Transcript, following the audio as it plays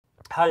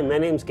Hi, my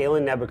name is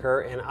Galen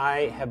Nebaker, and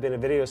I have been a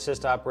video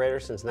assist operator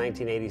since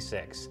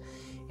 1986.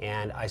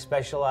 And I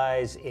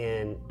specialize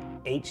in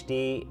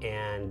HD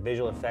and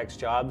visual effects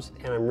jobs,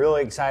 and I'm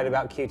really excited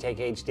about Qtake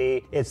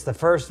HD. It's the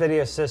first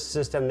video assist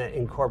system that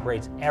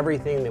incorporates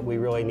everything that we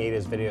really need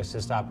as video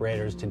assist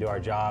operators to do our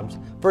jobs.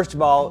 First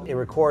of all, it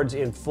records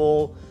in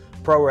full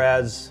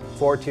ProRes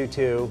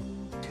 422,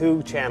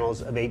 2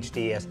 channels of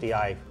HD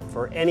SDI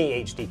for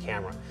any HD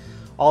camera.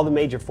 All the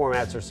major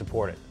formats are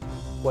supported.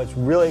 What's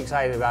really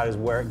exciting about it is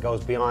where it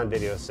goes beyond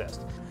video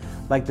assist.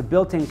 Like the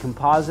built-in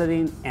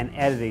compositing and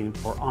editing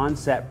for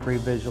on-set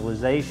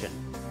pre-visualization.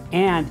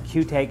 And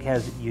Qtake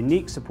has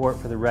unique support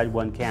for the Red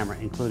 1 camera,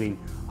 including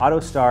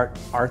auto start,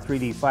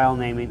 R3D file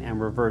naming,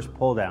 and reverse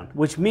pull down,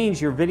 which means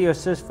your video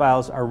assist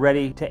files are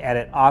ready to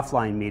edit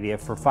offline media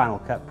for Final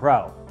Cut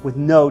Pro with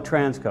no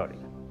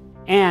transcoding.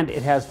 And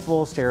it has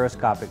full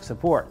stereoscopic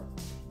support.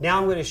 Now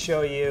I'm going to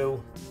show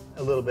you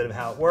a little bit of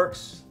how it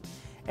works.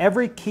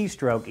 Every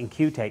keystroke in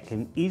Qtake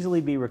can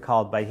easily be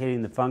recalled by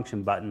hitting the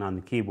function button on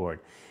the keyboard,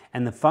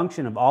 and the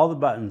function of all the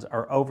buttons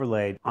are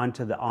overlaid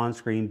onto the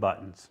on-screen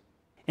buttons.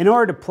 In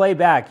order to play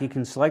back, you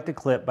can select a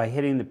clip by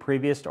hitting the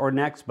previous or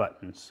next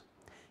buttons.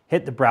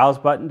 Hit the Browse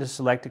button to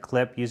select a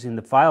clip using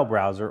the file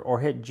browser, or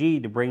hit G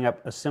to bring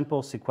up a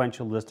simple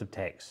sequential list of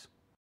takes.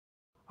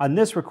 On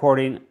this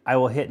recording, I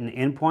will hit an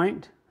in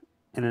point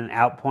and an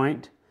out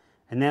point,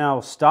 and then I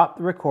will stop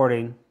the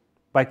recording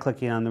by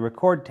clicking on the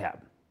Record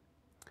tab.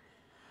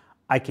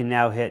 I can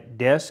now hit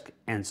disk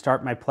and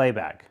start my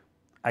playback.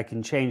 I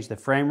can change the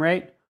frame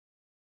rate,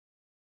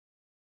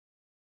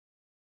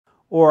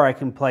 or I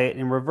can play it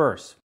in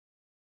reverse.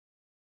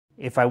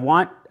 If I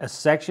want a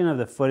section of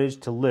the footage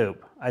to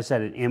loop, I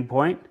set an in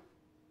point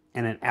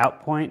and an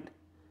out point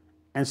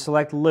and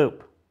select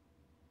loop.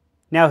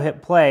 Now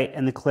hit play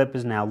and the clip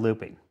is now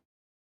looping.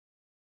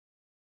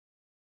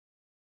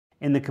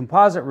 In the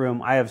composite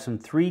room, I have some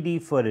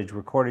 3D footage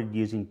recorded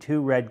using 2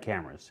 Red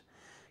cameras.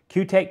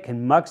 Qtake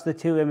can mux the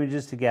 2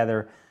 images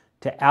together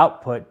to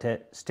output to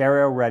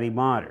stereo-ready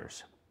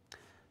monitors.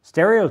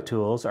 Stereo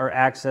tools are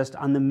accessed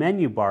on the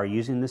menu bar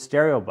using the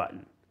stereo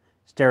button.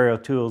 Stereo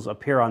tools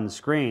appear on the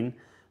screen.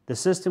 The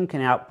system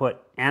can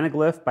output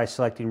anaglyph by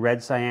selecting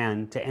red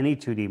cyan to any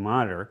 2D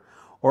monitor,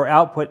 or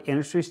output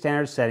industry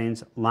standard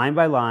settings line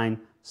by line,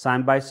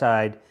 side by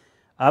side,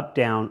 up,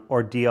 down,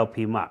 or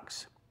DLP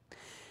mux.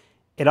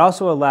 It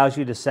also allows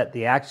you to set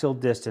the axial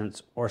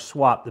distance or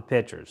swap the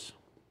pictures.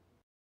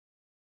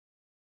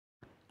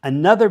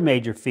 Another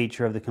major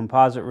feature of the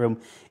composite room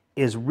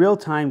is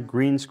real-time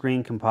green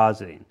screen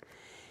compositing.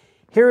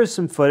 Here is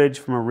some footage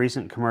from a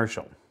recent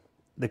commercial.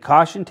 The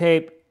caution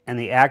tape and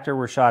the actor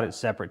were shot at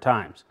separate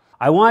times.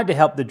 I wanted to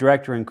help the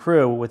director and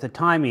crew with the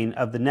timing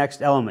of the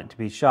next element to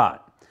be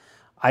shot.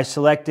 I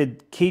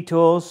selected key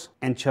tools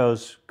and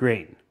chose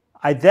green.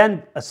 I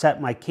then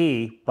set my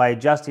key by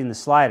adjusting the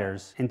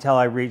sliders until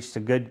I reached a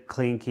good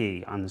clean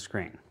key on the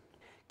screen.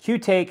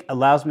 Qtake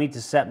allows me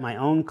to set my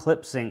own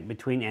clip sync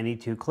between any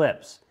 2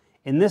 clips.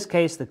 In this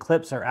case, the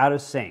clips are out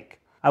of sync.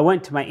 I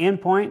went to my in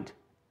point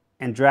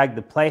and dragged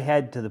the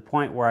playhead to the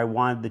point where I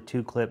wanted the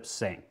 2 clips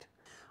synced.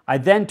 I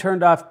then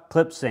turned off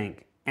clip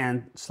sync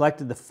and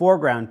selected the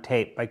foreground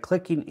tape by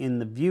clicking in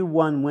the View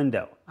 1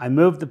 window. I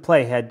moved the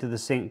playhead to the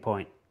sync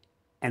point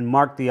and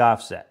marked the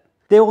offset.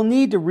 They will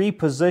need to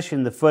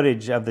reposition the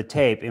footage of the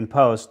tape in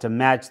post to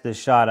match this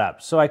shot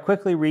up, so I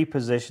quickly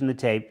repositioned the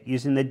tape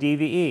using the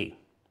DVE.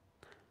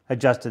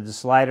 Adjusted the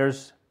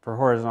sliders for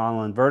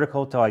horizontal and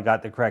vertical till I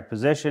got the correct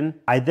position.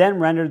 I then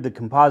rendered the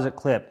composite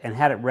clip and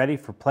had it ready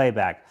for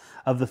playback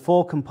of the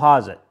full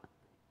composite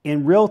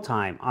in real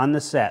time on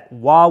the set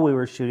while we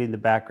were shooting the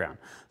background,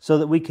 so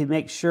that we could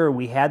make sure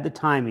we had the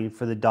timing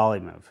for the dolly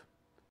move.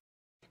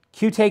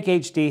 Qtake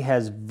HD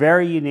has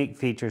very unique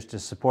features to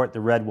support the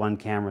Red 1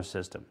 camera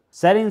system.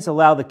 Settings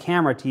allow the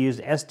camera to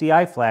use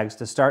SDI flags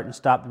to start and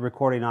stop the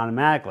recording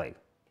automatically.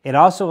 It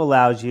also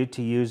allows you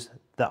to use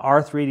the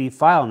R3D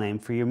file name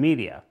for your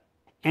media.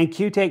 And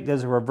Qtake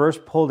does a reverse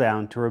pull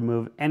down to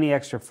remove any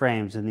extra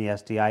frames in the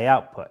SDI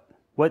output.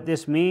 What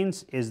this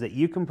means is that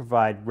you can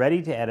provide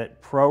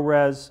ready-to-edit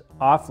ProRes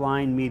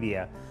offline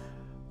media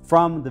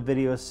from the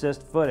video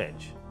assist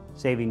footage,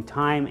 saving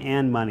time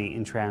and money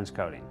in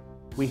transcoding.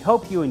 We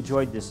hope you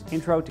enjoyed this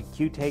intro to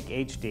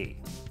Qtake HD.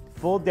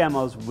 Full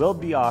demos will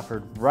be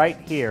offered right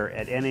here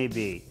at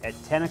NAB at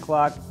 10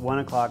 o'clock, 1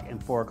 o'clock,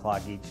 and 4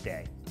 o'clock each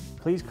day.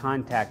 Please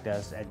contact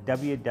us at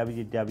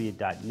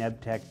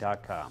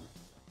www.nebtech.com.